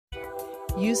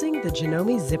Using the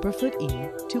Janome Zipper Foot E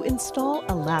to install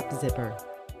a lap zipper.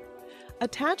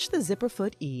 Attach the zipper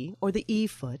foot E or the E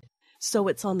foot so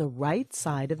it's on the right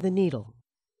side of the needle.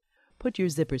 Put your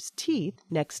zipper's teeth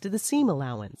next to the seam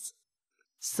allowance.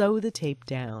 Sew the tape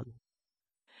down.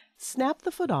 Snap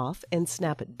the foot off and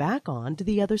snap it back on to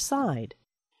the other side.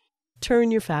 Turn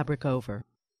your fabric over.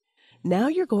 Now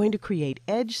you're going to create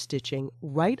edge stitching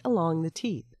right along the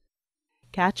teeth.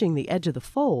 Catching the edge of the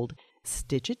fold,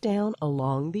 stitch it down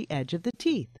along the edge of the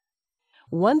teeth.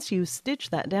 Once you stitch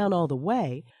that down all the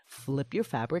way, flip your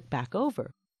fabric back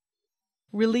over.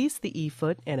 Release the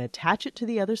E-foot and attach it to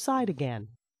the other side again.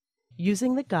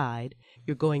 Using the guide,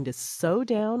 you're going to sew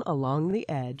down along the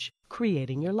edge,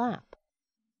 creating your lap.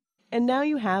 And now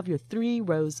you have your 3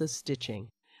 rows of stitching,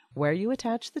 where you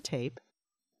attach the tape,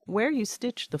 where you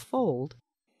stitched the fold,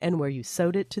 and where you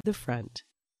sewed it to the front.